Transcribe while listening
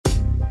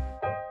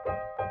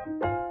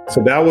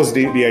So that was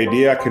the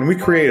idea. Can we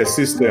create a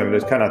system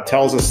that kind of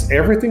tells us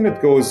everything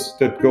that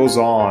goes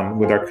on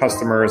with our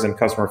customers and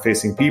customer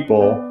facing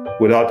people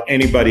without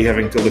anybody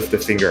having to lift a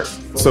finger?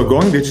 So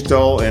going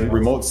digital and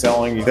remote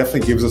selling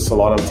definitely gives us a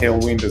lot of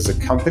tailwind as a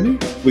company.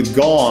 With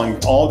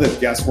Gong, all that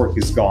guesswork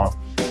is gone.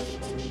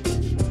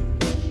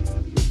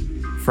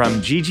 From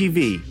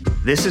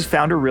GGV, this is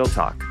Founder Real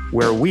Talk,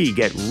 where we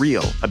get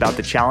real about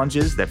the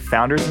challenges that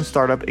founders and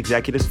startup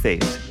executives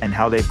face and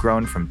how they've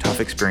grown from tough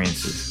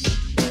experiences.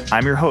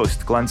 I'm your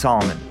host, Glenn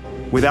Solomon.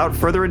 Without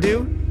further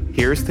ado,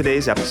 here's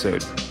today's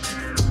episode.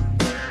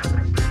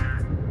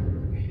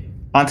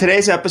 On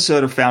today's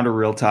episode of Founder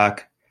Real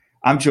Talk,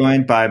 I'm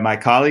joined by my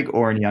colleague,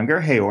 Oren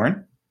Younger. Hey,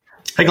 Oren.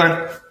 Hey,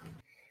 Glenn.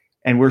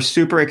 And we're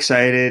super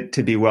excited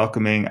to be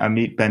welcoming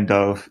Amit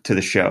Ben-Dov to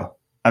the show.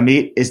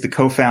 Amit is the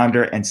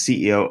co-founder and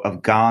CEO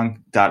of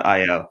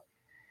Gong.io.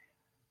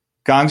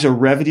 Gong's a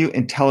revenue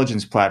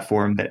intelligence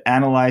platform that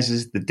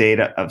analyzes the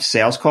data of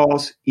sales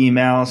calls,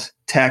 emails,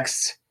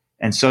 texts,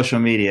 and social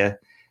media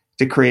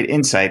to create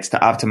insights to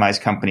optimize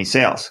company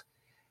sales.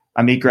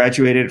 Amit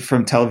graduated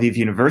from Tel Aviv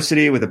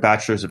University with a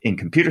bachelor's in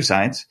computer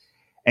science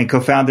and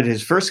co-founded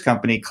his first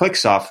company, Click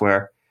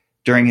Software,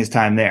 during his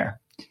time there.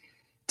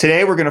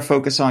 Today, we're going to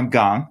focus on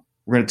Gong.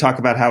 We're going to talk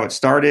about how it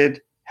started,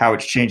 how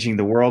it's changing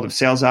the world of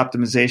sales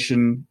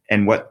optimization,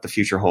 and what the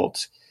future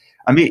holds.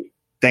 Amit,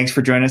 thanks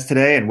for joining us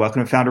today and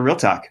welcome to Founder Real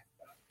Talk.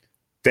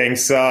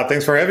 Thanks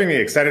for having me.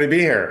 Excited to be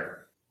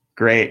here.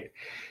 Great.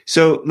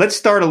 So let's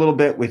start a little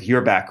bit with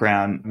your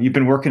background. You've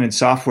been working in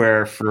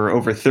software for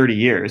over 30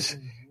 years.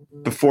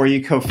 Before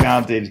you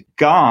co-founded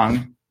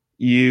Gong,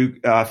 you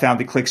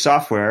founded Click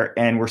Software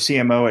and were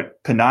CMO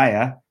at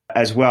Panaya,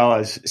 as well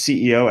as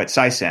CEO at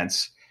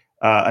Sisense,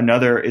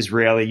 another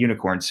Israeli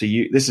unicorn. So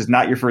this is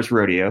not your first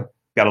rodeo.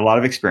 Got a lot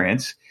of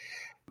experience.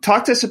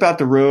 Talk to us about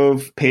the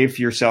road paved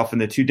for yourself in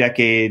the 2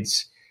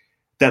 decades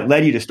that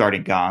led you to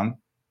starting Gong.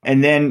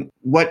 And then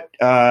what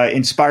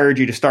inspired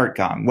you to start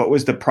Gong? What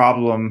was the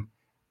problem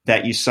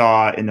that you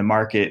saw in the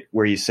market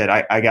where you said,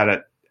 I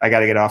gotta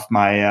get off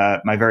my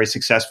very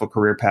successful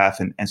career path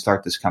and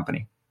start this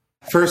company?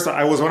 First,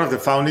 I was one of the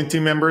founding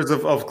team members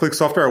of Click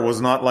Software. I was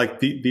not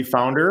like the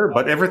founder,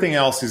 but everything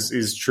else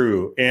is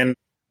true. And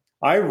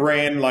I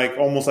ran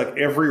almost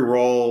every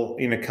role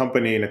in a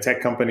company, in a tech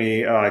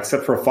company,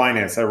 except for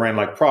finance. I ran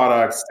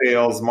products,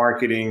 sales,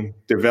 marketing,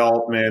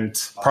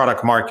 development,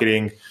 product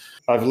marketing.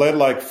 I've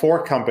led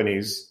 4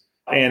 companies.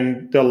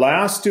 And the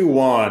last 2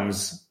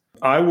 ones,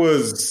 I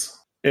was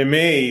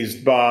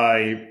amazed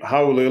by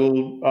how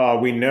little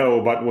we know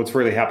about what's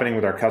really happening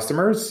with our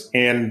customers.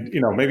 And,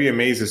 maybe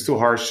amazed is too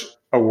harsh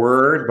a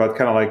word, but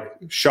kind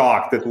of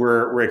shocked that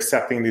we're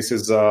accepting this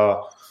as a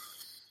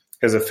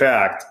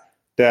fact,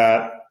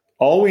 that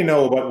all we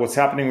know about what's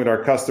happening with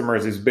our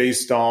customers is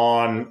based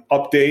on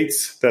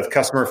updates that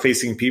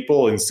customer-facing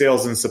people in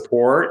sales and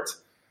support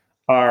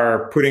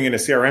are putting in a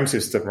CRM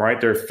system, right?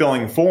 They're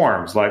filling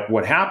forms,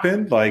 what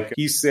happened,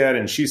 he said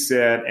and she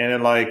said,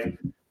 and then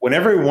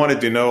whenever we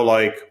wanted to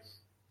know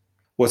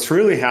what's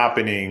really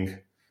happening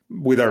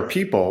with our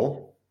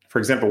people, for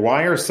example,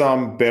 why are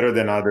some better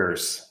than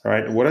others,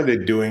 right? What are they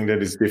doing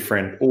that is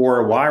different?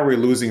 Or why are we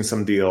losing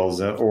some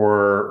deals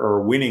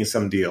or winning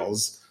some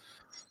deals?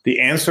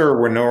 The answer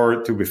were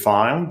nowhere to be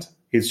found.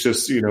 It's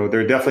just,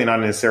 they're definitely not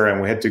in this area.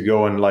 And we had to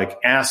go and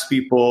ask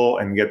people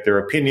and get their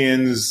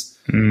opinions.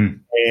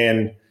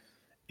 And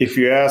if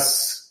you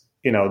ask,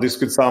 this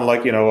could sound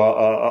like,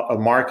 a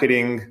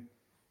marketing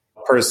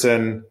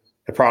person,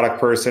 a product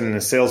person, and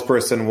a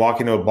salesperson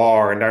walk into a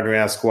bar and they're going to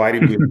ask, why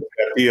did we lose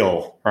that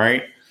deal,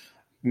 right?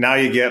 Now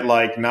you get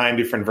 9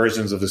 different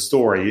versions of the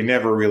story. You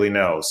never really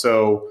know.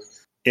 So,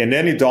 and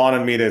then it dawned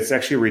on me that it's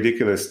actually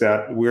ridiculous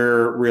that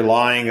we're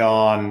relying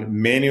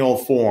on manual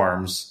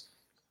forms.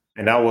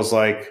 And that was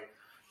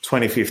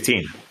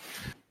 2015.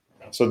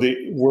 So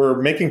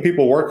we're making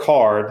people work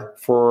hard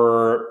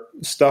for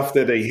stuff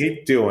that they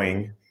hate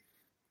doing,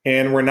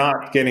 and we're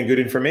not getting good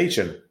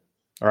information.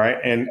 All right.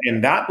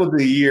 And that was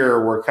the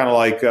year where kind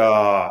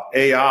of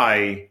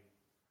AI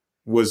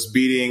was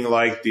beating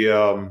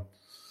the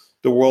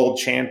world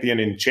champion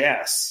in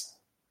chess.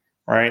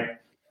 Right.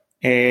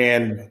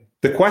 And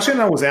the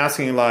question I was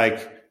asking,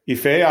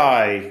 if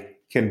AI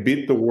can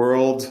beat the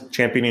world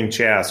champion in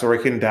chess, or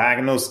it can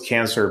diagnose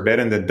cancer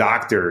better than the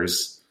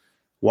doctors,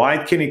 why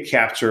can it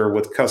capture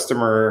what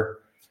customer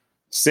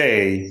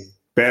say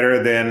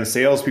better than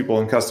salespeople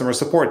and customer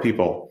support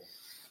people?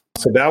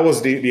 So that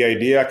was the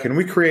idea. Can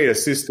we create a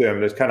system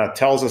that kind of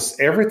tells us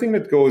everything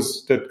that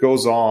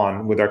goes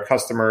on with our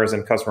customers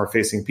and customer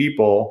facing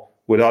people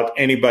without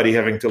anybody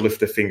having to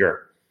lift a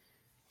finger?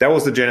 That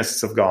was the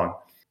genesis of Gong.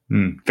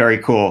 Very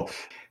cool.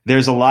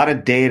 There's a lot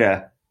of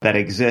data that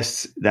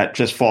exists that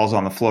just falls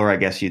on the floor, I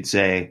guess you'd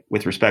say,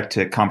 with respect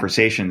to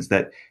conversations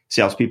that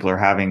salespeople are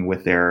having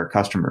with their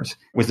customers.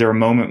 Was there a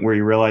moment where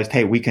you realized,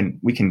 hey, we can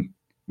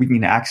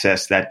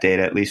access that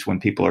data, at least when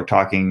people are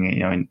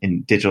talking,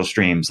 in digital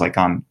streams,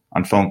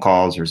 on phone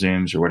calls or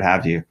Zooms or what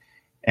have you,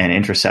 and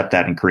intercept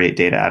that and create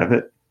data out of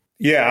it?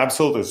 Yeah,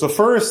 absolutely. So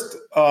first,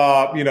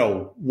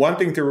 one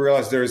thing to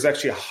realize, there is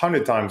actually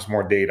 100 times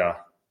more data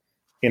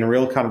in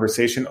real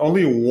conversation.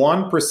 Only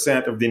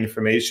 1% of the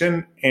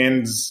information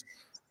ends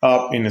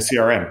up in a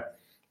CRM.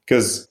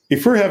 Because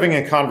if we're having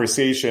a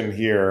conversation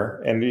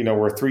here and,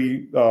 we're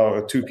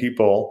two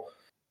people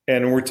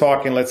and we're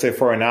talking, let's say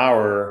for an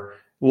hour,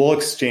 we'll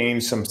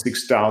exchange some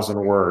 6,000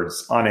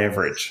 words on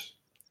average.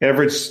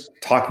 Average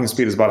talking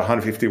speed is about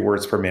 150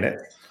 words per minute.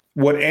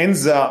 What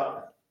ends up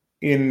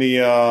in the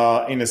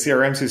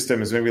CRM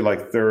system is maybe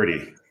like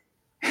 30.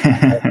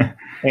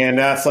 And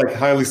that's like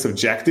highly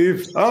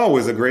subjective. Oh, it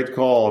was a great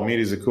call. Amit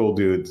is a cool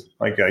dude.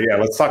 Like, yeah,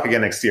 let's talk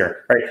again next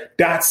year. Right?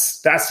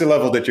 That's the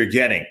level that you're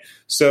getting.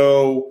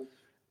 So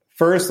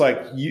first,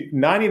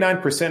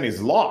 99%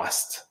 is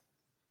lost,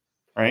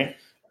 right?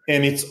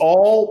 And it's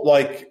all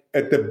like,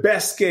 at the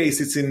best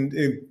case, it's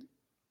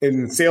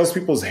in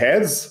salespeople's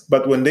heads.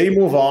 But when they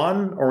move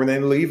on or when they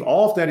leave,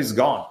 all of that is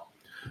gone.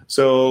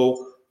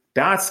 So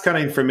that's kind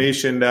of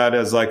information that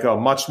is like a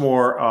much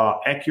more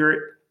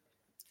accurate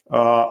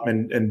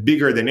and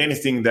bigger than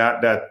anything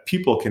that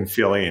people can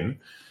fill in.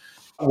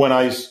 When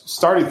I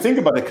started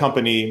thinking about the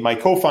company, my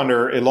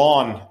co-founder,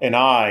 Elon,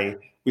 and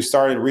we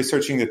started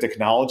researching the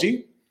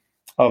technology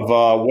of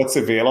what's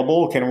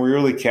available. Can we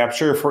really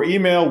capture? For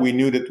email, we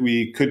knew that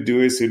we could do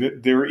it. So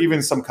there were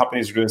even some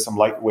companies doing some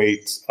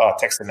lightweight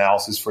text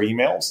analysis for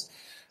emails.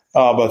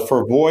 But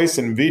for voice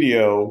and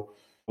video,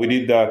 we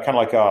did kind of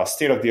like a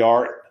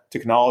state-of-the-art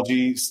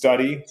technology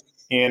study.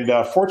 And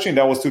fortunately,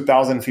 that was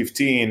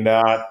 2015,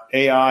 that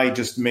AI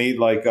just made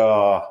like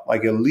a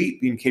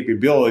leap in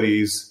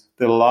capabilities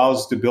that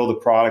allows us to build a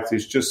product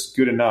that's just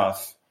good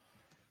enough.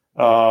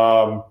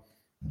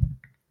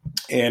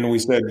 And we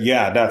said,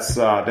 yeah, that's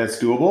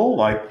doable.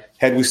 Like,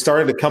 had we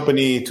started the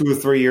company 2 or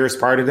 3 years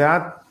prior to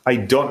that, I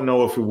don't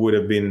know if we would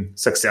have been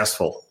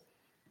successful.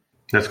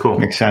 That's cool.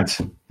 Makes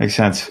sense.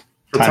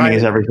 Timing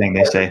is everything,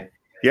 they say.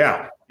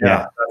 Yeah,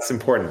 that's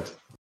important.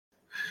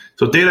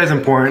 So data is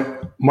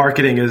important.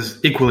 Marketing is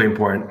equally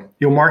important.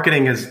 Your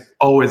marketing has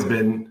always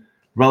been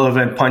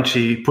relevant,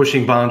 punchy,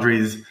 pushing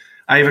boundaries.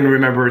 I even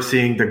remember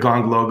seeing the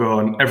Gong logo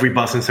on every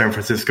bus in San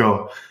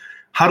Francisco.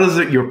 How does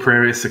your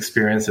previous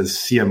experience as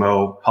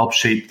CMO help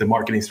shape the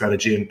marketing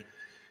strategy? And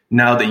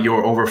now that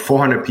you're over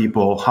 400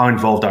 people, how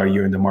involved are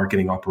you in the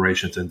marketing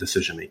operations and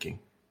decision-making?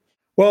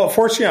 Well,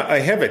 fortunately, I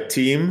have a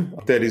team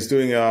that is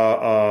doing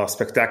a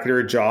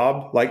spectacular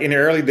job. Like in the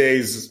early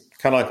days,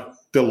 kind of like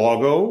the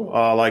logo,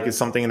 it's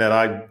something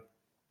that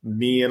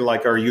me and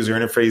like our user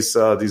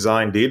interface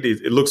design did.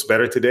 It looks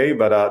better today,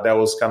 but that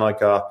was kind of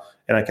like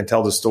and I can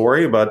tell the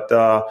story. But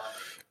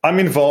I'm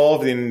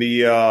involved in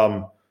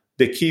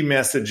the key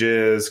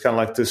messages, kind of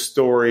like the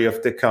story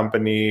of the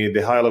company,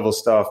 the high level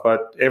stuff.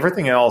 But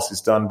everything else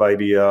is done by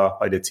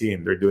the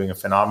team. They're doing a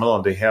phenomenal,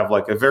 and they have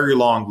like a very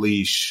long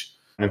leash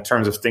in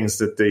terms of things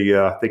that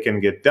they can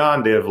get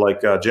done. They have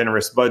like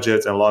generous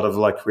budgets and a lot of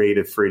like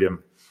creative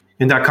freedom.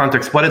 In that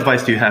context, what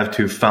advice do you have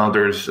to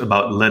founders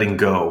about letting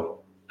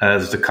go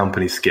as the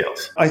company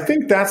scales? I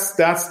think that's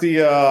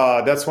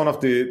one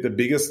of the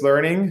biggest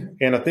learning.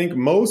 And I think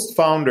most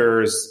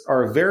founders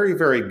are very,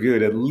 very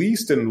good, at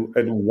least in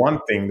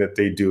one thing that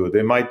they do.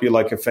 They might be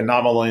like a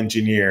phenomenal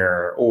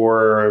engineer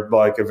or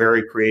like a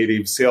very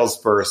creative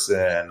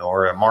salesperson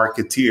or a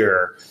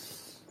marketeer.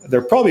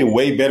 They're probably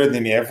way better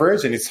than the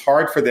average. And it's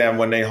hard for them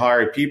when they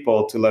hire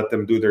people to let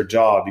them do their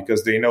job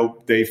because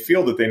they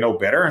feel that they know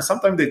better. And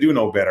sometimes they do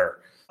know better.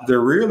 The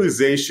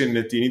realization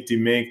that you need to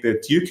make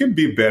that you can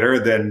be better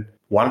than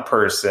one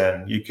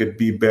person, you could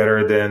be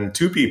better than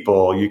two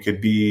people, you could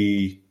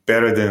be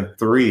better than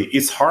three.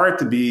 It's hard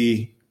to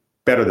be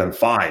better than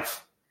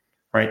five,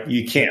 right?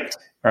 You can't,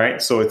 right?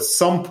 So at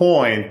some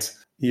point,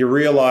 you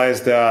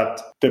realize that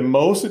the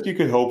most that you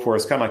could hope for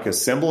is kind of like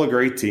assemble a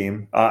great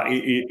team.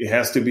 It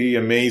has to be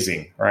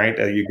amazing, right?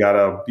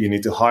 You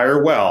need to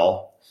hire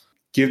well,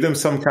 give them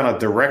some kind of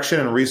direction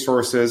and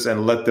resources,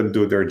 and let them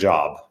do their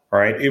job.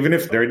 Right? Even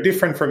if they're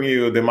different from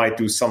you, they might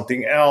do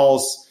something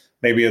else.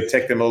 Maybe it'll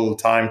take them a little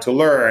time to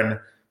learn,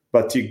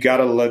 but you got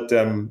to let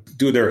them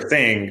do their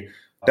thing.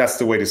 That's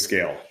the way to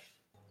scale.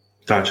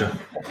 Gotcha.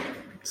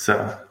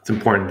 So it's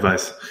important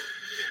advice.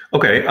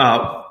 Okay.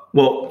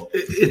 Well,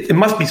 it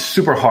must be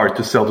super hard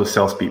to sell to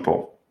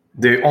salespeople.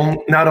 They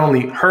not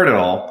only heard it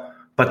all,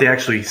 but they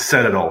actually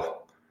said it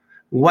all.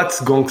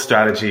 What's Gong's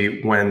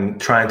strategy when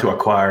trying to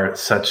acquire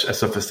such a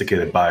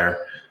sophisticated buyer?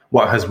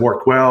 What has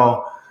worked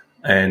well?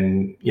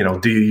 And,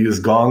 do you use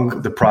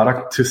Gong, the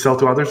product, to sell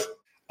to others?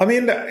 I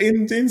mean,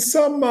 in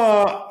some,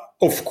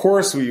 of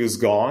course we use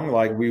Gong.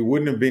 Like we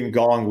wouldn't have been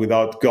Gong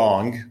without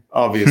Gong,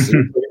 obviously.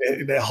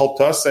 It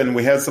helped us. And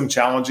we had some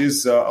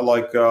challenges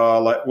like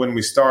when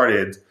we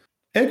started.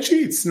 Actually,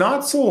 it's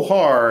not so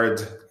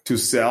hard to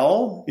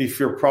sell if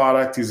your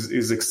product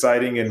is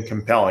exciting and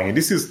compelling. And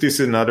this is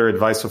another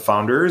advice for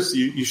founders.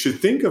 You should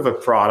think of a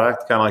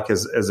product kind of like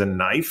as a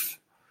knife.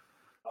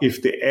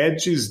 If the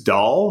edge is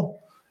dull,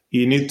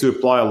 you need to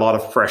apply a lot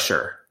of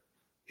pressure.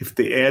 If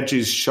the edge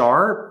is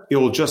sharp, it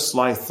will just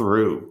slide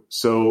through.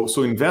 So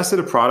invest in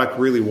a product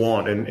really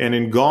want. And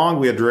in Gong,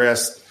 we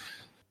addressed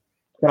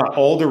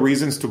all the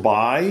reasons to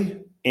buy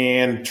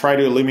and try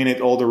to eliminate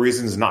all the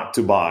reasons not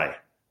to buy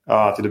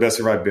to the best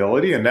of our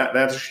ability. And that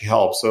actually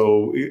helps.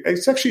 So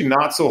it's actually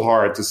not so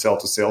hard to sell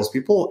to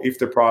salespeople if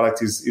the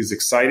product is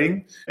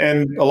exciting.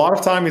 And a lot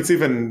of time it's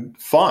even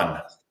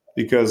fun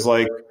because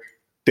like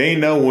they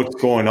know what's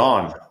going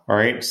on. All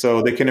right.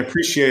 So they can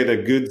appreciate a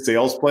good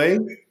sales play.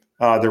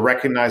 They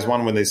recognize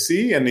one when they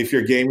see. And if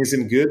your game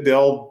isn't good,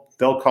 they'll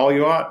call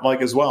you out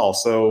like as well.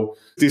 So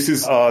this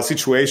is a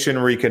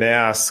situation where you can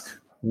ask,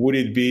 would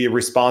it be a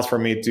response for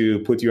me to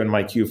put you in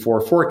my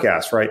Q4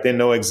 forecast, right? They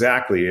know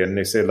exactly. And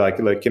they said, like,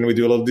 can we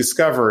do a little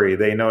discovery?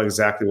 They know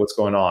exactly what's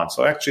going on.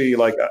 So actually,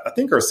 like, I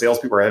think our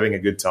salespeople are having a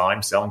good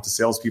time selling to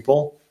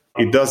salespeople.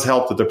 It does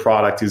help that the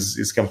product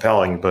is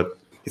compelling, but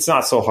it's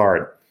not so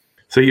hard.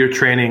 So you're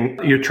training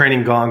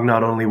Gong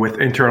not only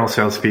with internal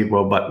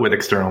salespeople, but with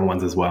external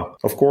ones as well.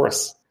 Of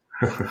course.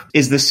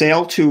 Is the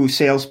sale to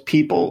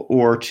salespeople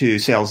or to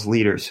sales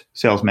leaders,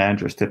 sales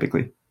managers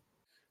typically?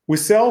 We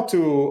sell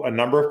to a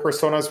number of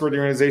personas for the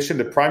organization.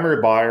 The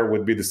primary buyer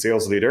would be the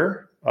sales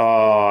leader.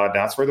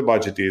 That's where the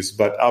budget is.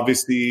 But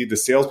obviously, the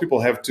salespeople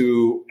have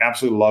to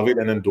absolutely love it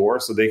and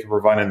endorse so they can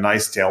provide a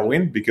nice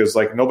tailwind because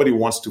like nobody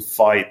wants to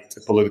fight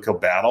a political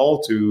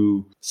battle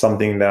to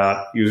something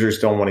that users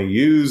don't want to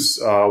use.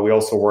 We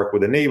also work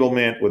with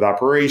enablement, with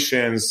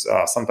operations.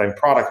 Sometimes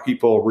product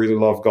people really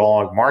love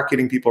Gong.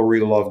 Marketing people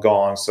really love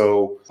Gong.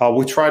 So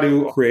we try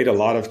to create a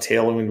lot of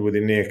tailwind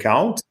within the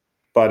account.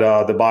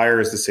 But the buyer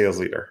is the sales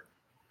leader.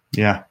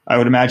 Yeah, I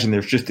would imagine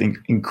there's just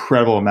an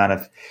incredible amount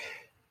of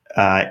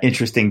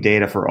interesting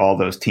data for all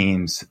those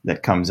teams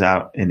that comes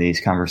out in these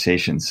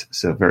conversations.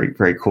 So very,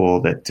 very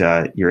cool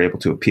that you're able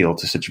to appeal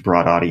to such a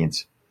broad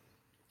audience.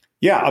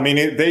 Yeah, I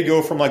mean, they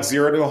go from like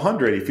 0 to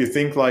 100. If you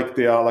think like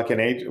like an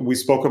age, we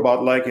spoke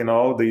about like,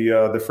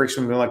 the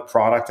friction between like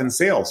product and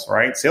sales,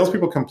 right?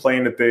 Salespeople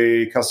complain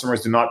that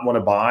customers do not want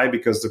to buy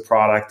because the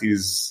product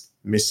is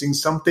missing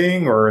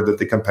something or that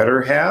the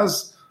competitor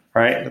has.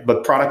 Right.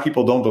 But product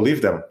people don't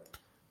believe them.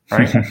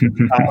 Right.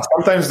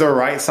 Sometimes they're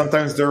right.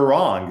 Sometimes they're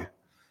wrong.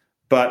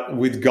 But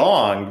with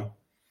Gong,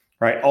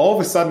 right, all of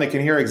a sudden they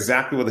can hear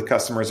exactly what the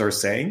customers are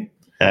saying.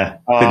 Yeah.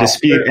 The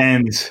dispute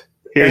ends.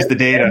 Here's the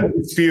data.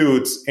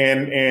 Disputes.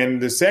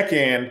 And the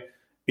second,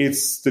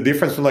 it's the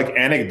difference between like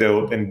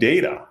anecdote and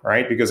data.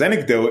 Right. Because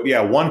anecdote,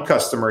 one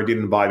customer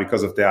didn't buy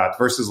because of that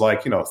versus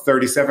like,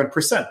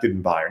 37%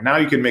 didn't buy. Now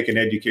you can make an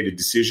educated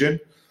decision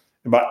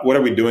about what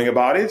are we doing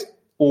about it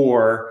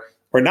or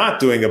we're not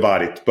doing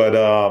about it, but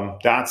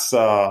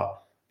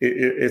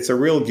it's a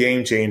real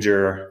game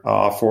changer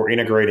for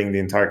integrating the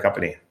entire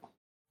company.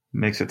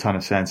 Makes a ton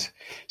of sense.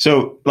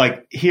 So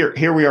like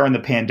here we are in the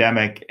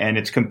pandemic and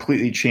it's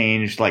completely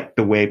changed like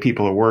the way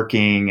people are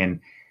working and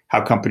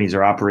how companies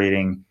are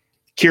operating.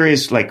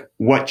 Curious, like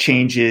what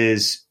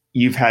changes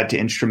you've had to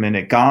instrument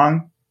at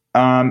Gong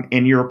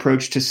in your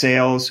approach to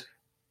sales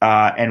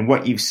and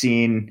what you've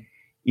seen,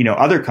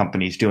 other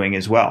companies doing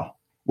as well.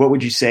 What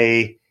would you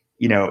say,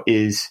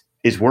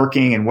 is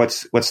working and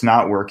what's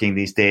not working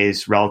these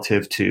days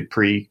relative to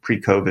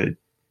pre-COVID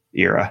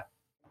era?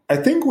 I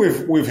think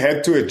we've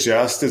had to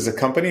adjust as a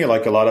company,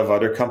 like a lot of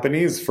other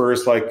companies.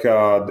 First,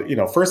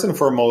 first and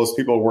foremost,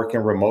 people working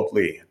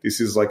remotely.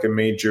 This is like a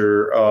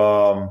major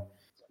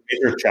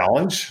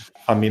challenge.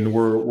 I mean,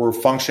 we're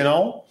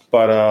functional,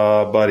 but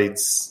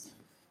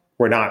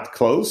we're not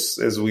close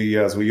as we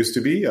used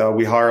to be.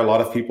 We hire a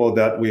lot of people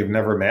that we've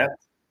never met,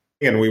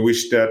 and we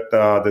wish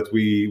that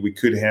we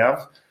could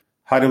have.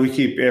 How do we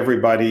keep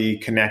everybody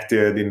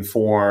connected,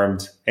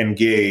 informed,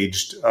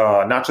 engaged,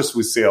 not just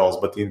with sales,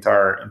 but the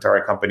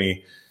entire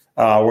company?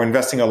 We're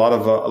investing a lot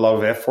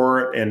of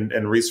effort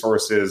and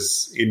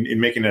resources in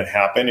making it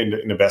happen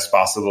in the best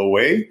possible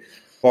way.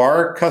 For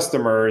our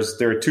customers,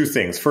 there are two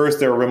things. First,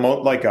 they're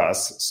remote like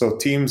us. So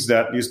teams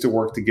that used to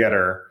work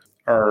together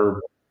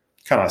are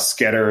kind of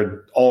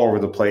scattered all over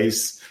the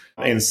place.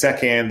 And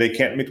second, they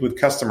can't meet with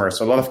customers.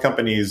 So a lot of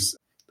companies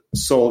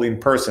sold in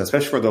person,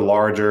 especially for the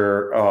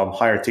larger,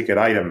 higher ticket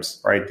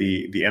items, right?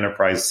 The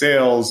enterprise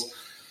sales,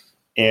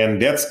 and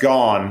that's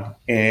gone,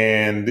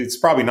 and it's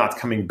probably not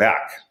coming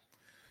back.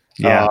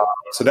 Yeah.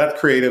 So that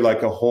created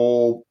like a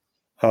whole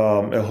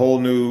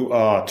new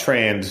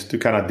trend to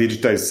kind of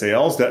digitize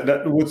sales.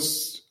 That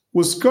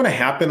was going to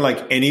happen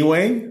like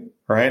anyway,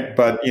 right?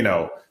 But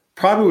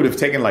probably would have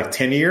taken like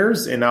 10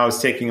 years, and now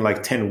it's taking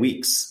like 10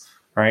 weeks,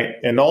 right?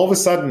 And all of a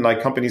sudden,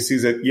 like companies see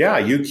that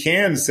you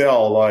can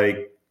sell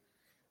like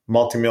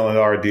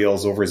multi-million-dollar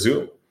deals over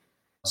Zoom.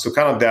 So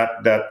kind of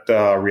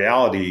that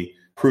reality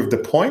proved the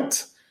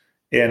point.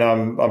 And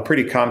I'm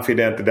pretty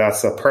confident that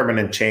that's a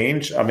permanent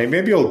change. I mean,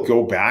 maybe it'll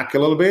go back a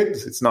little bit.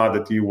 It's not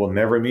that you will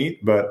never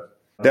meet, but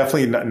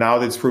definitely now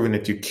that it's proven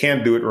that you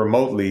can do it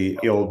remotely,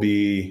 it'll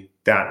be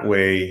that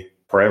way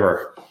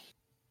forever.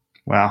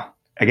 Wow.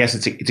 I guess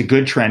it's a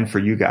good trend for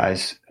you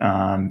guys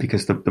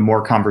because the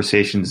more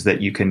conversations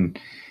that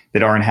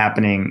aren't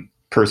happening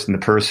person to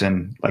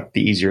person, like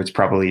the easier it's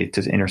probably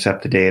to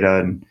intercept the data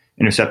and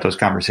intercept those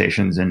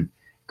conversations and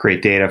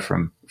create data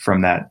from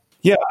that.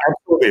 Yeah,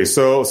 Okay,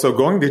 so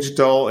going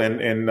digital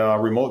and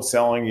remote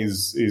selling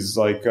is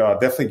like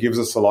definitely gives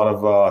us a lot of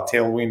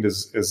tailwind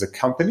as a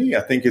company.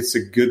 I think it's a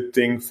good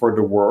thing for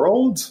the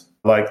world.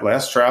 Like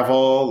less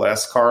travel,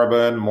 less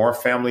carbon, more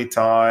family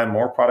time,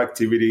 more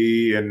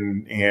productivity,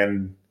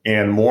 and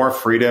more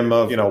freedom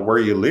of where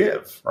you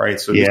live, right?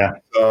 So Yeah.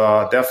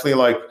 definitely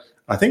like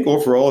I think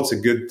overall it's a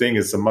good thing.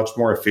 It's a much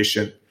more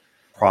efficient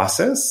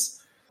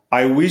process.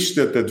 I wish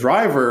that the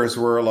drivers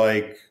were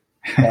like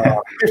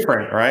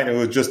different, right? It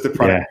was just the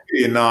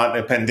productivity and not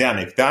a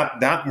pandemic.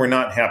 That we're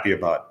not happy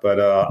about. But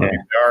I mean,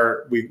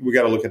 we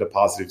got to look at the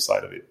positive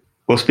side of it.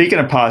 Well, speaking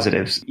of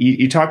positives,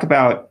 you talk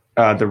about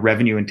the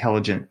revenue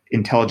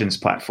intelligence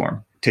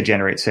platform to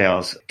generate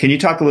sales. Can you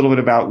talk a little bit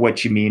about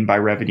what you mean by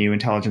revenue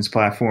intelligence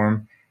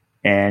platform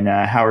and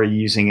how are you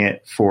using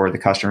it for the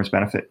customer's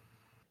benefit?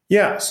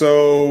 Yeah,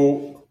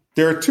 so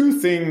there are two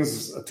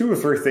or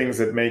three things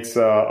that makes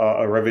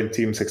a revenue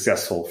team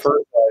successful.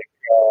 First,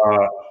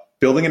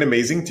 building an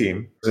amazing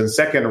team, and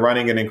second,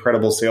 running an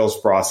incredible sales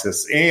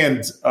process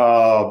and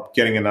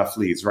getting enough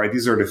leads. Right,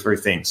 these are the three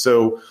things.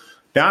 So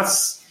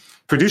that's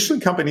traditional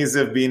companies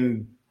have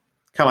been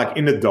kind of like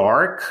in the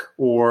dark,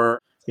 or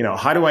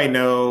how do I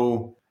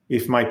know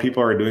if my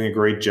people are doing a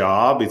great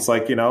job? It's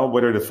like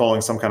whether they're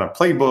following some kind of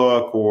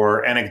playbook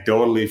or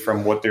anecdotally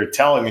from what they're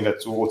telling me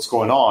that's what's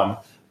going on.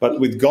 But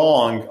with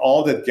Gong,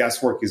 all that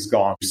guesswork is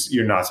gone.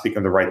 You're not speaking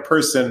to the right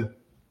person.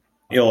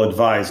 He'll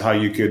advise how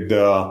you could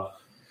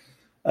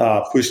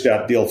push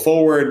that deal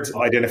forward,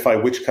 identify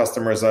which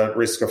customers are at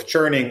risk of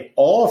churning,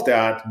 all of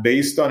that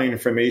based on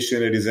information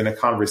that is in a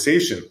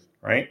conversation,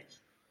 right?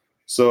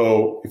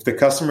 So if the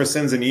customer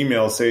sends an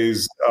email,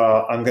 says,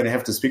 I'm going to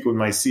have to speak with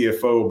my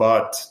CFO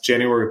about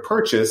January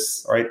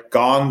purchase, right?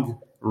 Gong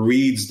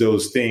reads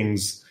those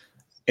things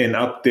and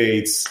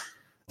updates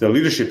the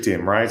leadership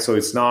team, right? So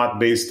it's not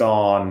based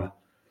on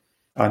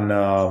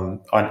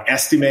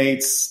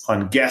estimates,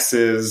 on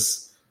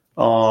guesses,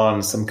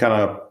 on some kind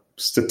of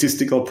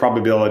statistical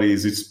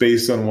probabilities. It's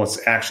based on what's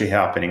actually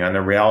happening, on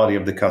the reality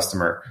of the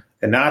customer.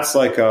 And that's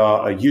like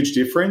a huge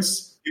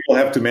difference. People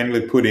have to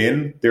manually put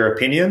in their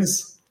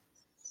opinions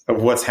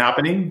of what's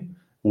happening,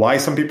 why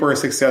some people are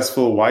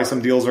successful, why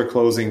some deals are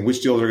closing,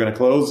 which deals are going to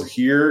close.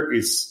 Here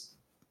is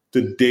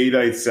the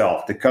data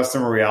itself. The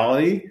customer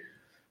reality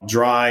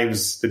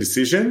drives the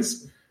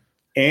decisions,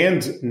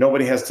 and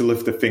nobody has to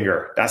lift a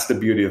finger. That's the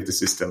beauty of the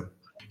system.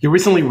 You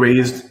recently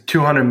raised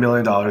 $200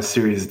 million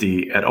Series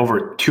D at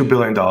over $2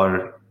 billion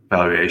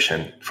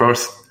valuation.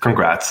 First,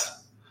 congrats.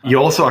 You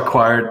also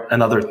acquired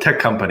another tech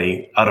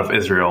company out of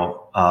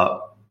Israel,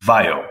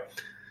 Vio.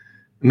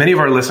 Many of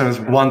our listeners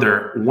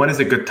wonder, when is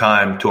a good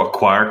time to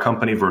acquire a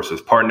company versus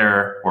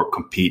partner or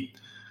compete?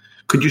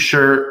 Could you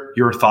share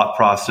your thought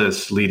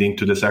process leading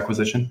to this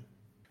acquisition?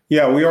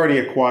 Yeah, we already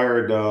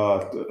acquired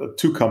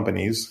two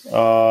companies.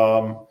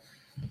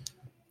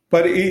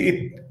 But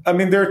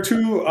there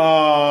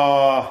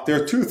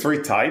are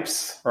three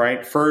types,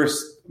 right?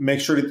 First, make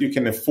sure that you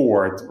can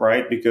afford,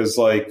 right? Because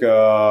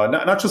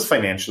not just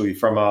financially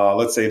from,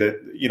 let's say that,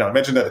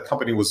 imagine that the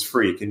company was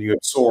free. Can you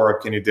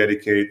absorb? Can you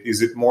dedicate?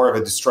 Is it more of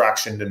a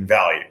distraction than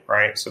value,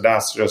 right? So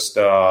that's just,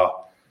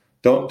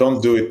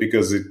 don't do it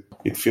because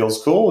it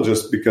feels cool.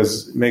 Just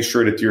because make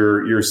sure that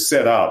you're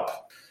set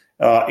up.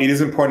 It is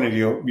important that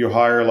you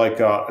hire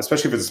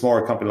especially if it's a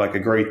smaller company, like a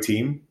great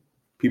team.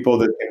 People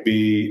that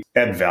can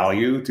add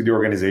value to the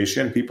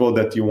organization, people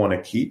that you want to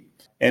keep.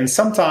 And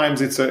sometimes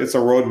it's a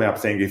roadmap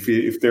thing.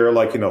 If there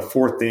are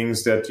 4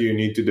 things that you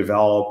need to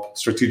develop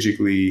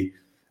strategically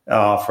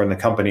for the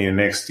company in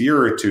the next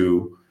year or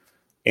two,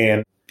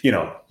 and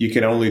you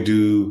can only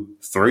do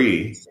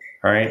 3,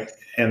 right?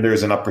 And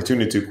there's an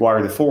opportunity to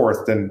acquire the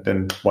 4th,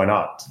 then why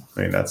not?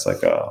 I mean, it's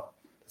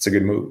a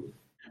good move.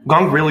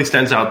 Gong really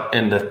stands out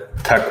in the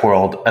tech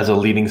world as a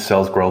leading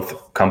sales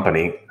growth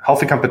company.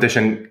 Healthy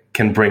competition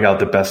can bring out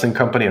the best in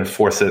company and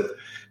force it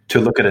to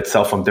look at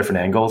itself from different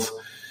angles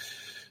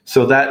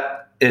so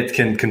that it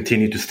can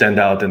continue to stand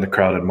out in the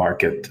crowded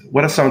market.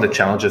 What are some of the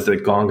challenges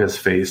that Gong has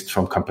faced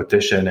from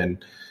competition,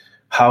 and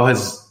how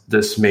has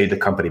this made the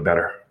company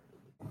better?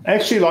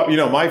 Actually,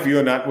 my view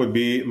on that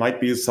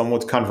might be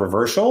somewhat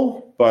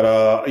controversial, but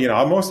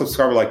I'm more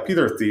subscriber like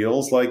Peter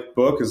Thiel's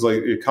book is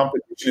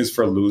competition is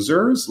for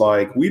losers.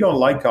 We don't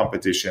like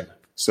competition.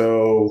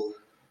 So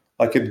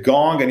at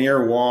Gong in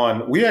year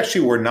 1, we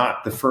actually were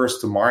not the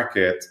first to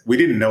market. We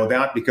didn't know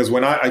that because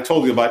when I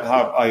told you about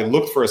how I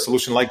looked for a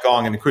solution like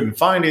Gong and couldn't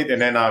find it,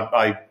 and then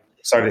I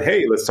started,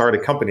 hey, let's start a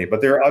company.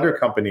 But there are other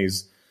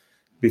companies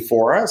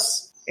before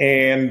us,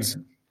 and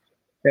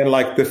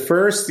the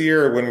first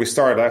year when we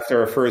started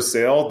after our first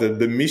sale,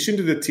 the mission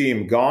to the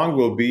team, Gong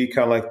will be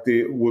kind of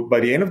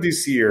by the end of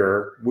this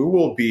year, we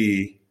will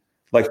be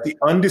the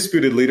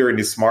undisputed leader in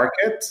this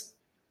market.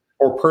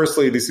 Or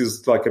personally, this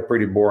is a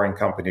pretty boring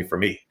company for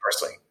me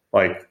personally.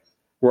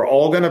 We're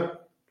all going to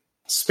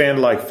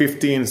spend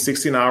 15,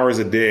 16 hours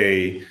a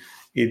day.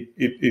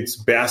 It's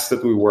best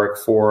that we work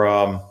for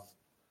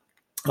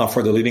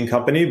the leading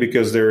company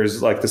because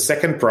there's the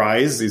second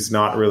prize is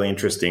not really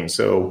interesting.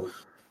 So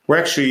we're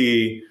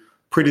actually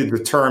pretty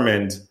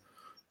determined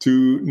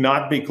to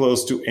not be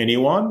close to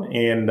anyone,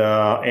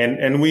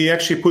 and we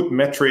actually put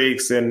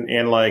metrics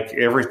and like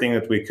everything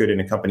that we could in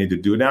a company to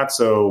do that.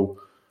 So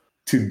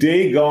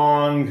today,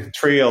 Gong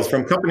trails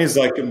from companies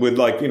like with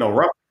like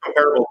rough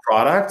comparable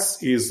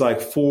products is like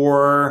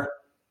 4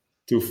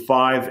 to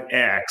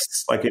 5x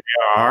like in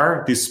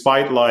ARR,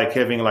 despite like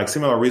having like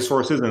similar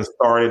resources and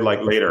started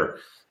like later.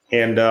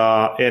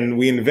 And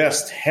we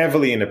invest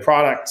heavily in the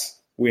product.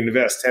 We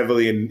invest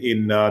heavily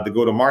in the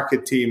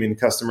go-to-market team, in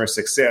customer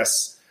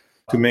success,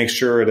 to make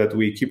sure that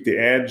we keep the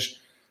edge.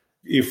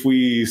 If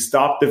we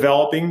stop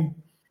developing,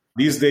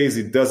 these days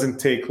it doesn't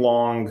take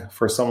long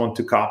for someone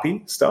to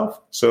copy stuff.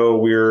 So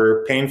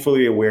we're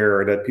painfully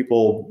aware that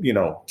people,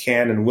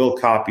 can and will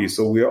copy.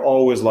 So we're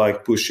always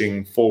like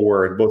pushing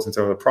forward, both in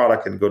terms of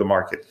product and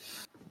go-to-market.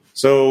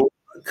 So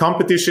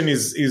competition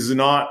is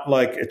not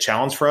like a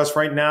challenge for us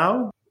right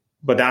now,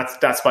 but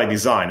that's by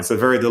design. It's a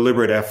very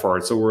deliberate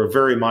effort. So we're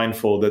very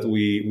mindful that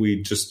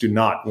we just do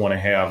not want to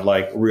have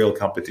like real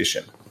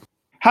competition.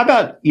 How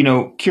about,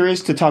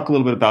 curious to talk a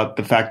little bit about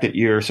the fact that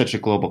you're such a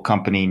global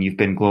company and you've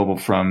been global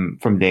from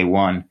day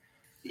one.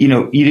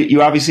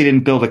 You obviously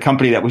didn't build a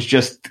company that was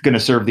just going to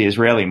serve the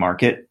Israeli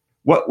market.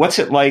 What's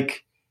it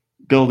like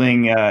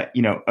building, a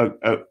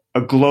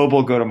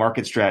global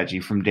go-to-market strategy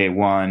from day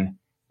one,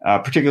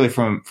 particularly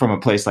from a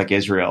place like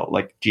Israel?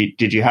 Like,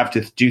 did you have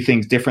to do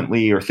things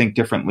differently or think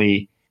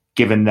differently,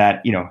 given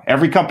that,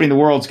 every company in the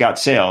world's got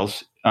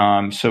sales.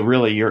 So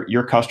really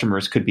your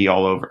customers could be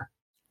all over.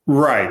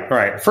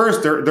 Right.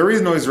 First, there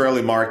is no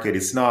Israeli market.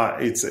 It's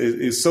not.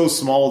 It's so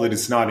small that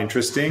it's not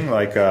interesting.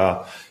 Like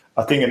I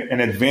think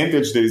an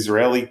advantage that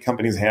Israeli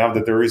companies have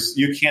that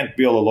you can't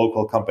build a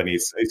local company.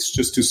 It's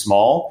just too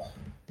small.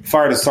 If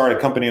I were to start a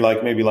company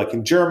maybe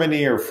in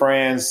Germany or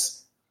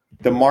France,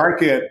 the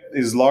market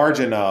is large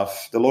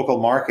enough, the local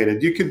market,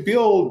 and you could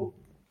build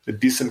a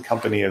decent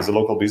company as a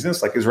local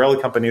business. Like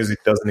Israeli companies, it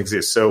doesn't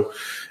exist. So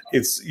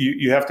it's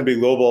you have to be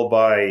global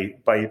by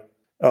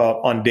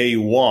on day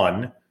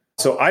one.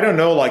 So I don't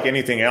know like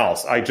anything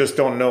else. I just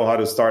don't know how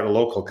to start a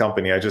local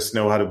company. I just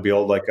know how to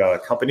build like a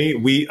company.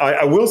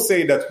 I will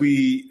say that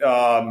we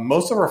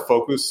most of our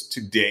focus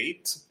to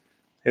date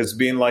has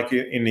been like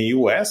in the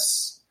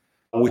US,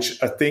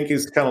 which I think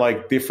is kind of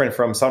like different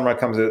from some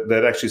companies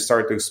that actually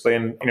start to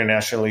expand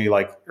internationally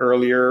like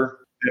earlier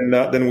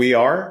than we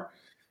are.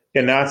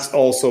 And that's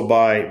also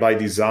by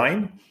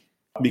design,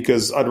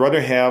 because I'd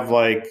rather have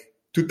like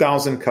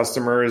 2,000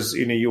 customers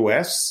in the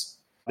US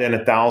than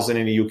 1,000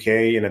 in the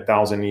UK and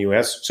 1,000 in the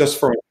US, just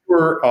from a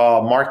pure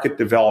market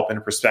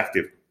development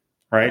perspective,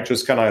 right?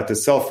 Just kind of the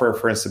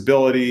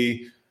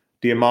self-referenceability,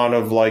 the amount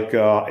of like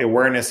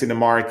awareness in the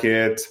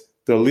market,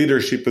 the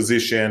leadership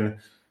position.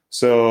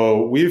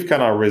 So we've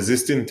kind of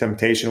resisted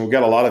temptation. We've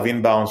got a lot of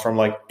inbounds from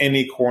like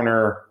any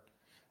corner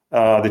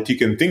that you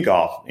can think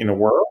of in the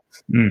world.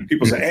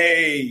 People say,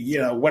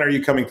 hey, when are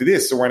you coming to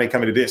this? Or when are you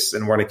coming to this?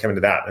 And when are you coming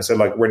to that? And I said,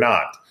 like, we're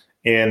not.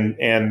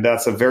 And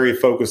that's a very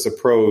focused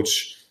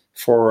approach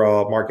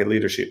for market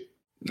leadership.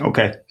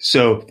 Okay.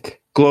 So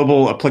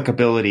global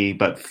applicability,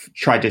 but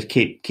try to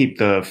keep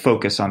the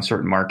focus on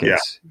certain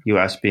markets,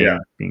 US being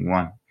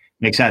one.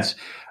 Makes sense.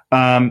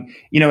 And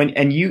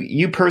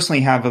you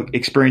personally have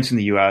experience in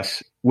the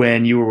US.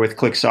 When you were with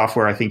Click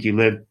Software, I think you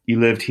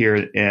lived here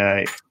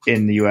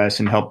in the US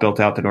and helped build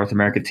out the North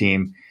America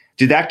team.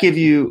 Did that give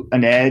you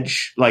an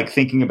edge, like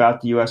thinking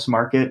about the US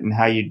market and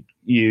how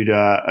you'd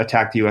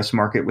attack the US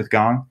market with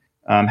Gong?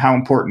 How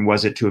important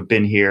was it to have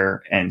been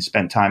here and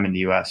spent time in the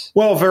U.S.?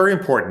 Well, very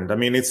important. I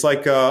mean, it's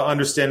like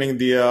understanding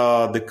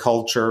the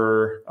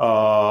culture,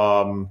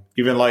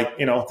 even like,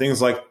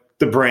 things like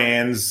the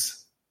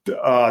brands,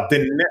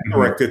 the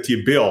network that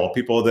you build,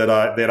 people that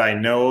I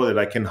know, that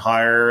I can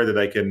hire, that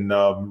I can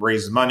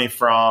raise money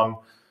from,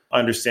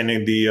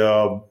 understanding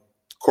the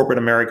corporate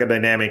America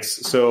dynamics.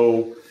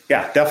 So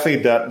yeah,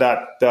 definitely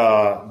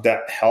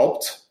that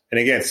helped. And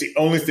again, it's the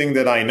only thing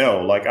that I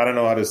know. Like, I don't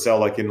know how to sell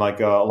like in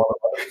like a lot of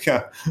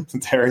other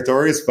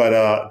territories,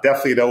 but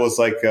definitely that was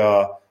like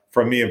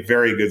for me a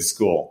very good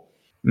school.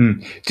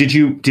 Did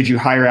you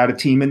hire out a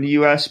team in the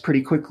U.S.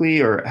 pretty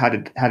quickly, or how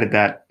did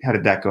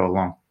that go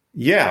along?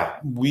 Yeah,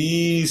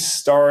 we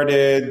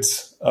started.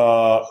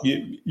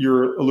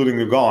 You're alluding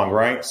to Gong,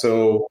 right?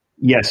 So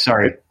yes,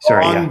 sorry.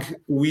 Gong,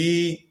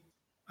 yeah.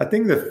 I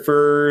think the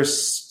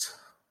first.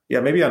 Yeah,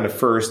 maybe on the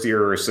first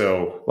year or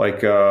so,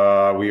 like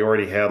we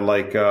already had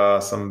like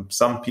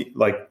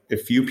like a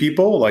few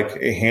people, like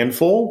a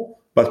handful,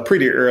 but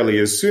pretty early.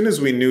 As soon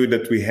as we knew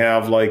that we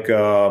have like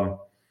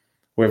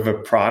we have a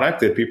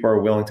product that people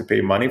are willing to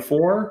pay money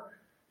for,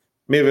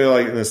 maybe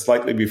like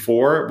slightly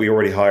before, we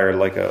already hired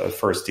like a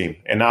first team.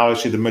 And now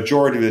actually the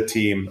majority of the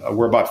team,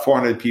 we're about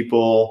 400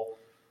 people,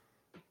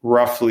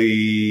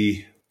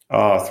 roughly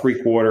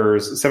 3/4,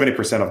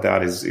 70% of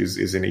that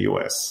is in the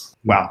US.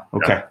 Wow.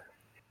 Okay. Yeah.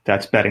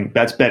 That's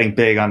betting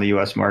big on the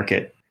U.S.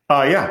 market.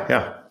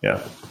 Yeah.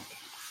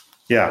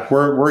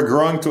 We're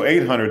growing to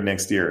 800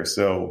 next year,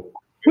 so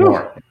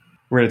more.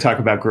 We're going to talk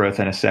about growth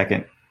in a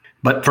second.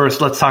 But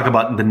first, let's talk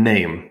about the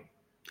name,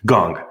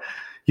 Gong.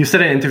 You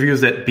said in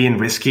interviews that being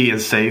risky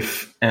is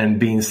safe and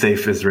being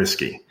safe is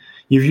risky.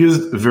 You've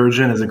used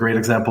Virgin as a great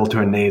example to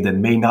a name that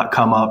may not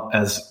come up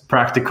as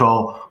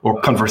practical or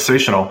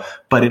conversational,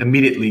 but it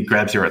immediately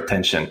grabs your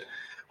attention.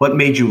 What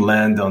made you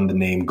land on the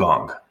name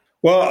Gong?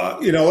 Well,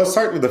 let's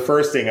start with the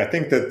first thing. I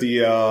think that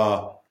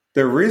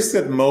the risk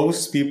that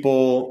most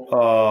people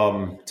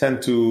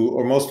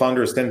most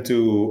founders tend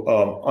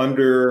to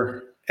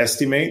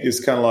underestimate is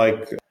kind of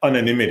like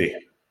anonymity,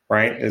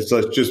 right? It's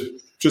like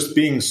just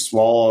being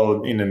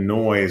swallowed in the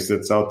noise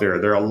that's out there.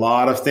 There are a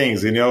lot of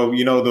things,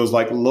 those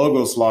like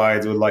logo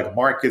slides with like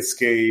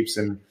marketscapes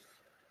and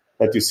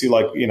that you see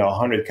like,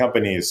 100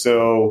 companies.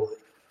 So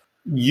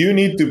you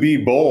need to be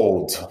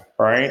bold,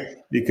 right?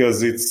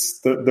 Because it's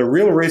the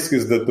real risk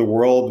is that the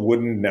world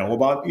wouldn't know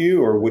about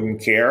you or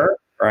wouldn't care,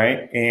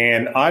 right?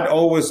 And I'd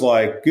always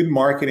like good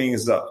marketing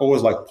is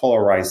always like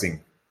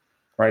polarizing,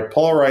 right?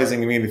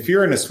 Polarizing. I mean, if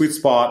you're in a sweet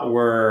spot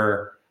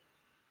where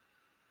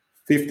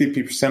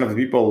 50% of the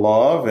people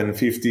love and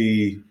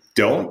 50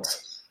 don't,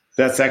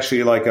 that's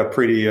actually like a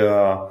pretty,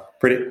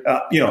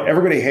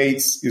 everybody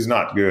hates is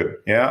not good.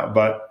 Yeah.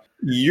 But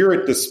you're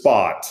at the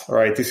spot,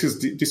 right? This is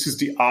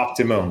the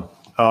optimum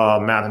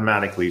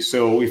mathematically.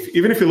 So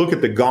even if you look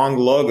at the Gong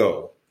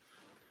logo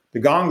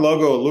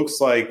looks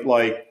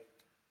like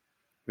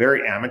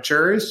very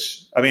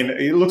amateurish. I mean,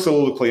 it looks a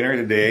little cleaner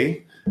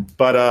today,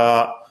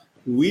 but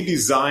we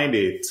designed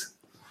it.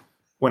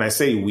 When I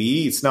say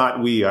we, it's not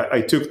we.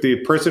 I took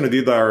the person who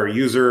did our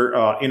user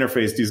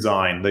interface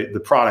design, the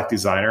product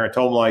designer. I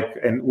told him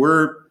and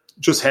we're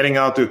just heading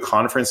out to a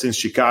conference in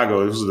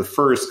Chicago. This was the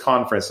first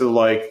conference. So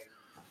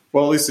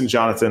well, listen,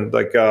 Jonathan,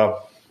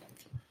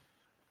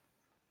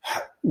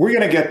 we're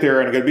going to get there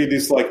and it's going to be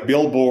this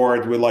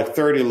billboard with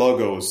 30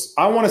 logos.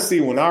 I want to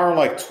see when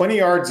we're 20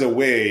 yards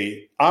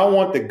away, I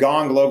want the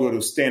Gong logo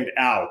to stand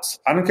out.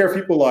 I don't care if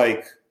people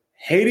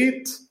hate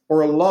it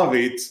or love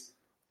it,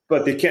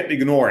 but they can't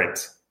ignore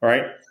it,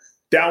 right?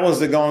 That was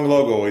the Gong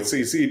logo. It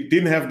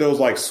didn't have those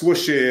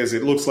swooshes.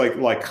 It looks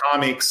like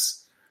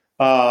comics,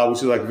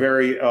 which is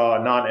very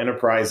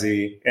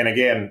non-enterprisey. And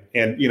again,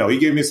 he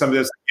gave me some of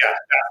this. Yeah,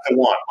 that's the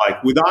one.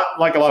 Without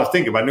a lot of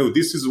thinking, I knew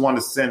this is the one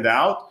to send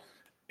out.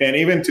 And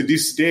even to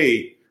this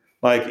day,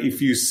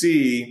 if you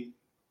see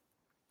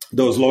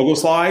those logo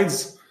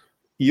slides,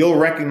 you'll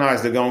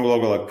recognize the Gong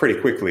logo pretty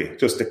quickly.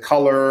 Just the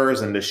colors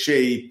and the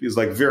shape is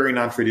very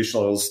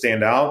non-traditional. It'll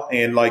stand out.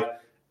 And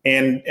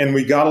and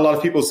we got a lot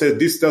of people say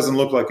this doesn't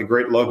look like a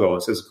great logo.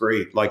 It says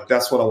great.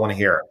 That's what I want to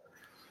hear.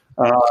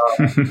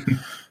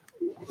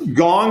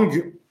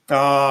 Gong,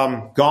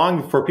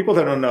 for people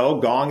that don't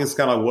know, Gong is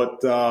kind of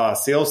what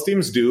sales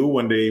teams do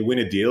when they win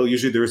a deal.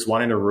 Usually there's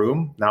one in a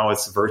room. Now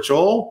it's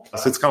virtual.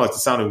 So it's kind of like the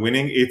sound of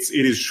winning. It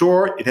is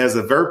short. It has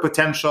a very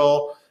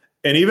potential.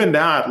 And even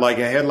that, I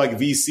had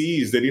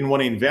VCs that didn't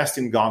want to invest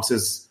in Gong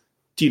says,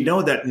 do you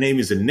know that name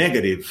is a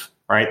negative,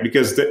 right?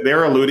 Because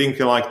they're alluding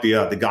to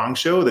the Gong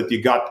Show that you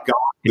got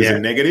Gong is a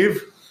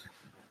negative.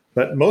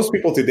 But most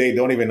people today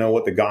don't even know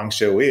what the Gong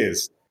Show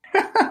is.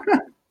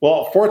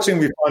 Well,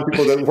 fortunately, we found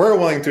people that were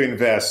willing to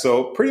invest.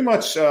 So pretty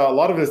much a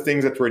lot of the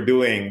things that we're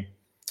doing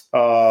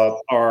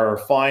are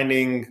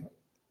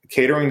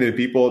catering to the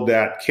people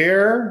that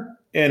care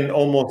and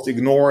almost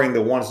ignoring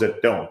the ones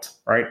that don't,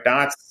 right?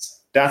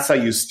 That's how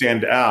you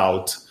stand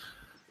out,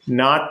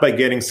 not by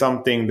getting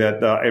something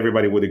that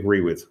everybody would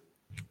agree with.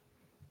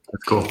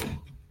 That's cool.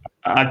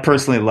 I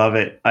personally love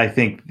it. I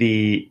think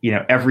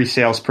every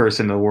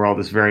salesperson in the world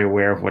is very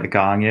aware of what a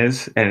Gong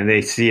is, and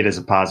they see it as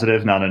a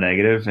positive, not a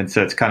negative. And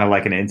so it's kind of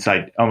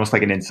almost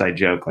like an inside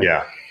joke.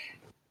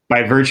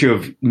 By virtue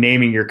of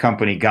naming your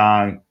company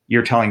Gong,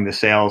 you're telling the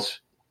sales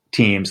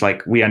teams,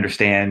 we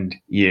understand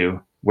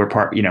you. We're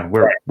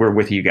we're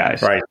with you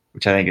guys, right?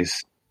 Which I think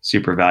is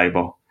super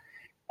valuable.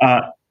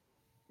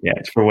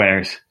 It's for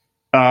winners.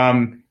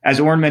 As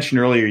Oren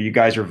mentioned earlier, you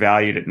guys are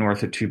valued at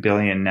north of $2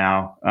 billion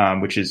now,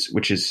 which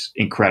is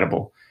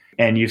incredible.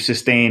 And you've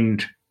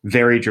sustained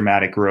very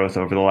dramatic growth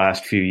over the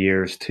last few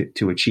years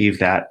to achieve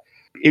that.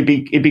 It'd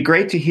be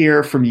great to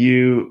hear from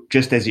you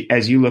just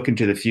as you look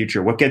into the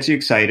future. What gets you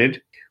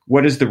excited?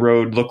 What does the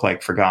road look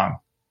like for Gong?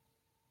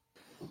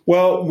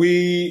 Well,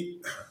 we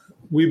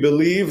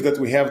believe that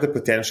we have the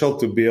potential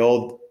to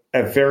build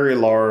a very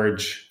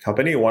large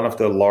company, one of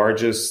the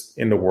largest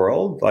in the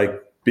world,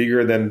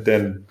 bigger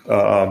than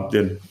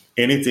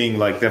anything,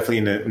 definitely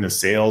in the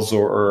sales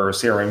or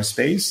CRM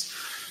space.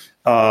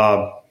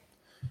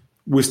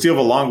 We still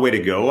have a long way to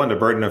go, and the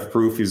burden of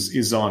proof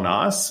is on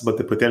us, but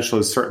the potential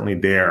is certainly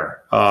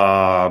there.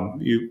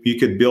 You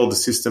could build a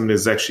system that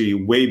is actually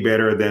way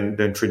better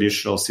than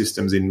traditional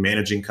systems in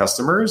managing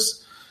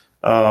customers.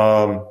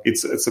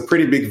 It's a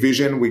pretty big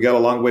vision. We got a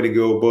long way to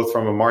go, both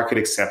from a market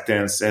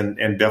acceptance and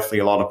definitely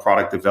a lot of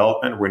product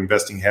development. We're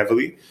investing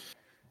heavily.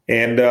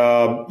 And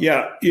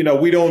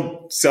we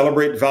don't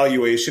celebrate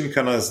valuation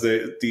kind of as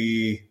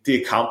the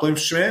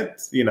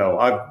accomplishment.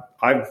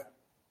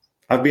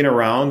 I've been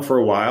around for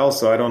a while,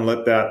 so I don't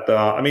let that.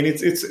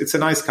 It's a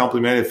nice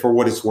compliment for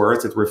what it's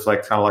worth. It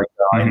reflects kind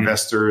of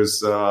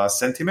investors'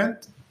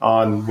 sentiment.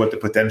 on what the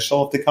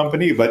potential of the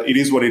company, but it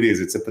is what it is.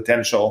 It's a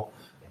potential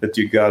that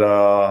you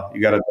gotta.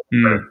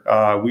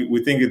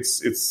 We think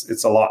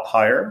it's a lot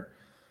higher,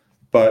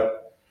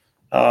 but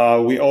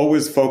we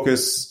always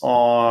focus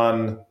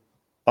on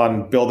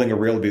building a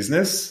real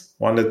business,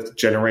 one that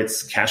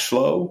generates cash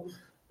flow.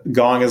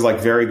 Gong is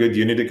like very good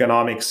unit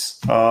economics,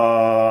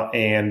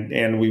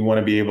 and we want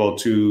to be able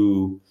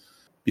to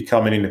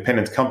become an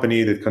independent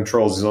company that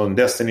controls its own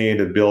destiny,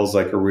 that builds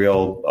like a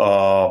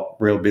real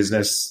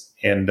business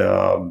and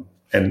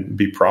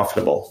be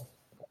profitable.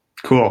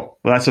 Cool.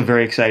 Well, that's a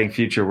very exciting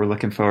future. We're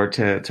looking forward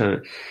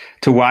to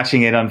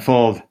watching it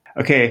unfold.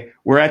 Okay,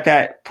 we're at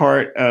that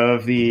part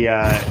of the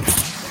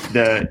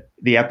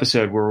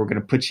episode where we're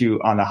going to put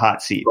you on the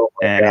hot seat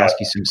and ask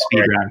you some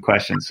speed round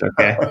questions.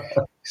 Okay,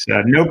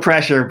 so no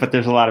pressure, but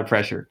there's a lot of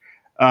pressure.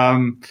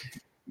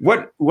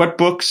 What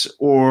books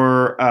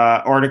or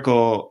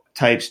article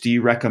types do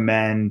you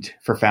recommend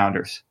for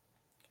founders?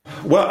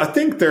 Well, I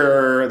think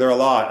there are a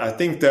lot. I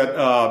think that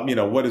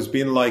what has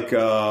been like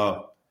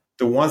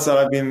the ones that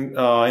I've been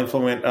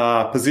implement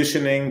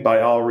Positioning by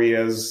Al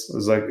Riaz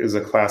is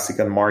a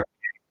classic on marketing.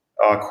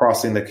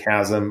 Crossing the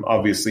Chasm,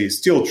 obviously, is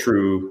still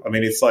true. I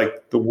mean, it's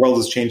like the world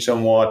has changed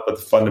somewhat, but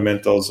the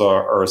fundamentals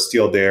are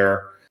still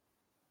there.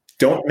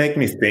 Don't Make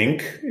Me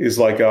Think is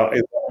like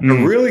a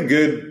really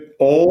good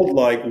old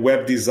like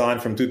web design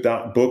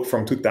book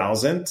from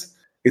 2000.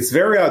 It's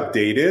very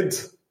outdated,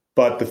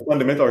 but the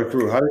fundamentals are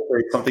true. How to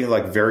create something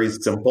like very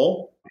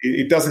simple.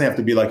 It doesn't have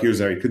to be like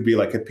user. It could be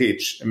like a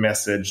pitch, a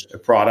message, a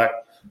product.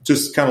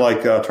 Just kind of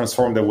like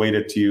transform the way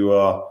that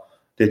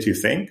you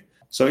think.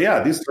 So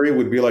yeah, these three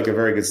would be like a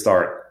very good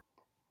start.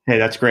 Hey,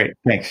 that's great.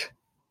 Thanks.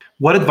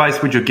 What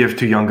advice would you give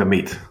to young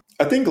Amit?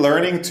 I think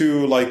learning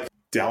to like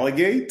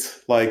delegate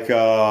like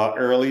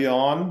early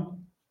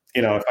on.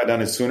 If I'd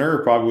done it sooner,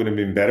 it probably would have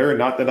been better.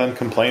 Not that I'm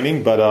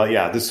complaining, but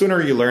the sooner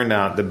you learn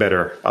that, the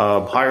better.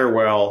 Hire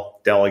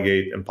well,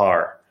 delegate,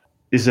 empower.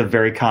 This is a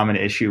very common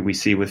issue we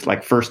see with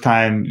like first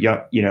time,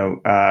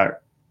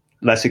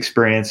 less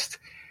experienced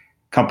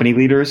company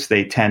leaders.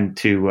 They tend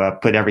to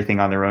put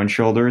everything on their own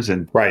shoulders,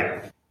 and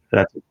right.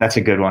 That's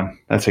a good one.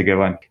 That's a good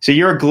one. So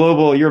you're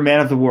a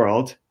man of the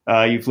world.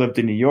 You've lived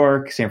in New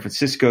York, San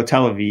Francisco,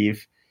 Tel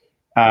Aviv,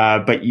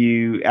 but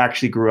you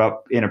actually grew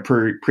up in a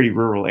pretty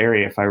rural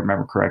area, if I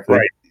remember correctly.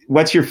 Right.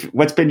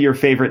 What's been your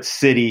favorite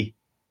city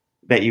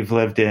that you've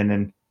lived in?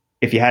 And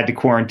if you had to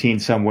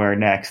quarantine somewhere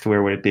next,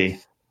 where would it be?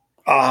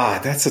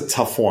 That's a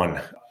tough one.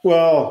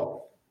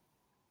 Well,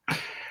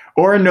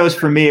 Oren knows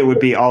for me, it would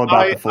be all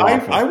about the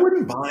falafel. I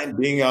wouldn't mind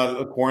being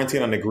a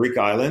quarantine on a Greek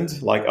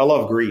island. Like I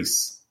love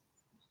Greece.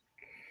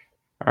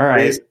 All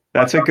right.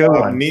 That's a good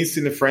one. Nice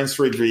in the French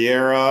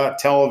Riviera.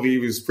 Tel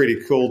Aviv is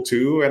pretty cool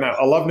too. And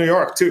I love New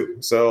York too.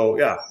 So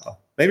yeah,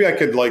 maybe I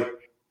could like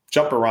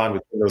jump around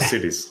between those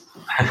cities.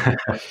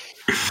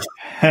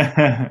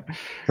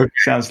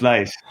 Sounds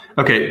nice.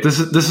 Okay. This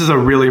is a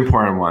really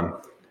important one.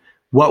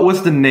 What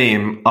was the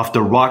name of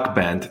the rock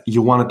band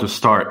you wanted to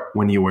start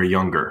when you were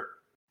younger?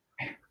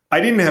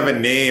 I didn't have a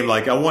name.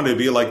 Like I wanted to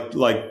be like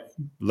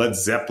Led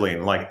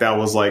Zeppelin. Like that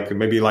was like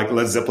maybe like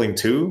Led Zeppelin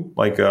 2.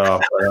 Like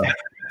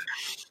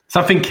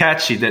something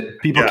catchy that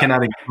people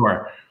cannot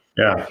ignore.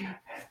 Yeah.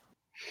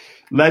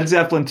 Led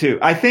Zeppelin 2.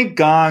 I think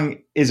Gong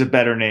is a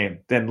better name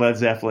than Led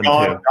Zeppelin 2.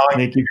 I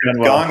think you've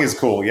done well. Gong is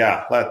cool.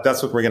 Yeah.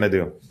 That's what we're going to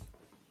do.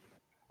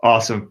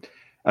 Awesome.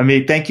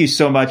 Amit, thank you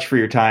so much for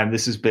your time.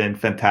 This has been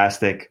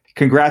fantastic.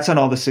 Congrats on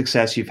all the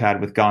success you've had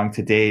with Gong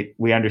to date.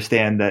 We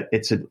understand that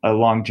it's a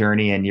long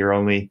journey and you're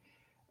only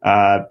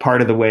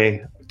part of the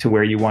way to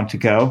where you want to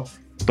go.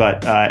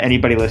 But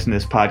anybody listening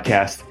to this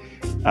podcast,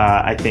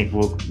 I think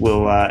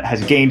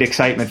has gained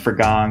excitement for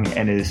Gong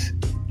and is,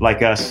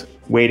 like us,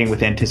 waiting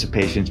with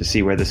anticipation to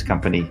see where this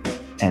company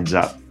ends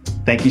up.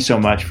 Thank you so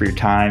much for your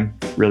time.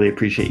 Really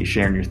appreciate you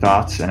sharing your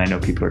thoughts, and I know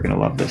people are going to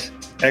love this.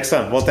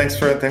 Excellent. Well, thanks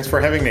for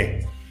having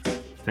me.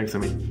 Thanks,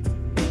 Amit.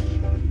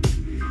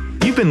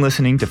 You've been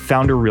listening to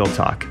Founder Real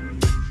Talk.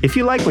 If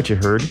you like what you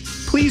heard,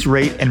 please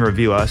rate and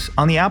review us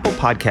on the Apple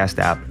Podcast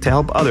app to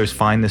help others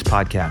find this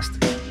podcast.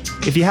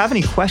 If you have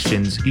any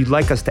questions you'd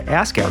like us to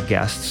ask our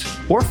guests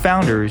or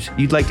founders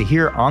you'd like to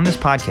hear on this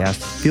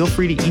podcast, feel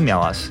free to email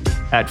us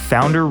at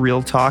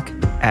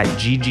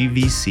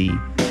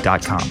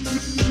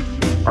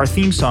founderrealtalk@ggvc.com. Our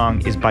theme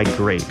song is by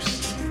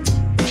Grapes.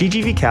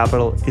 GGV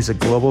Capital is a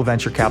global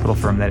venture capital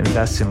firm that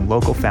invests in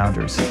local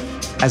founders.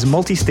 As a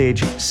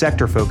multi-stage,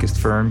 sector-focused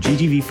firm,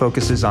 GGV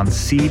focuses on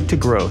seed to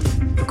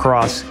growth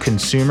across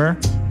consumer,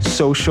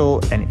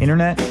 social and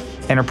internet,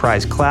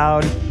 enterprise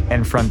cloud,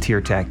 and frontier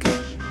tech.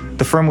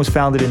 The firm was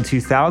founded in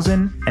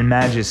 2000 and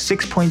manages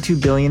 $6.2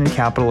 billion in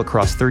capital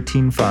across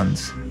 13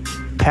 funds.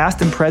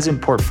 Past and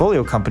present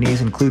portfolio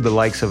companies include the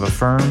likes of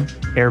Affirm,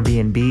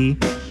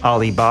 Airbnb,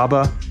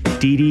 Alibaba,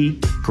 Didi,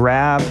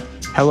 Grab,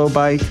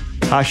 HelloBike,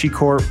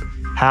 HashiCorp,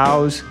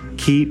 Houzz,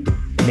 Keep,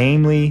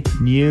 Namely,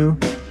 New,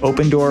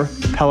 Opendoor,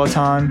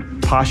 Peloton,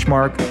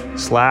 Poshmark,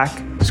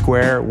 Slack,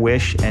 Square,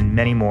 Wish, and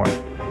many more.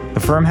 The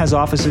firm has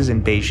offices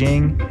in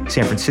Beijing,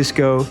 San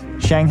Francisco,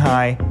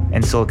 Shanghai,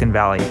 and Silicon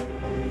Valley.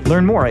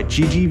 Learn more at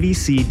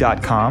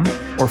ggvc.com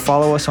or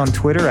follow us on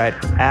Twitter at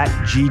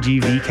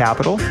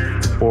 @ggvcapital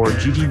or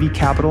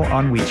ggvcapital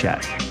on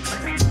WeChat.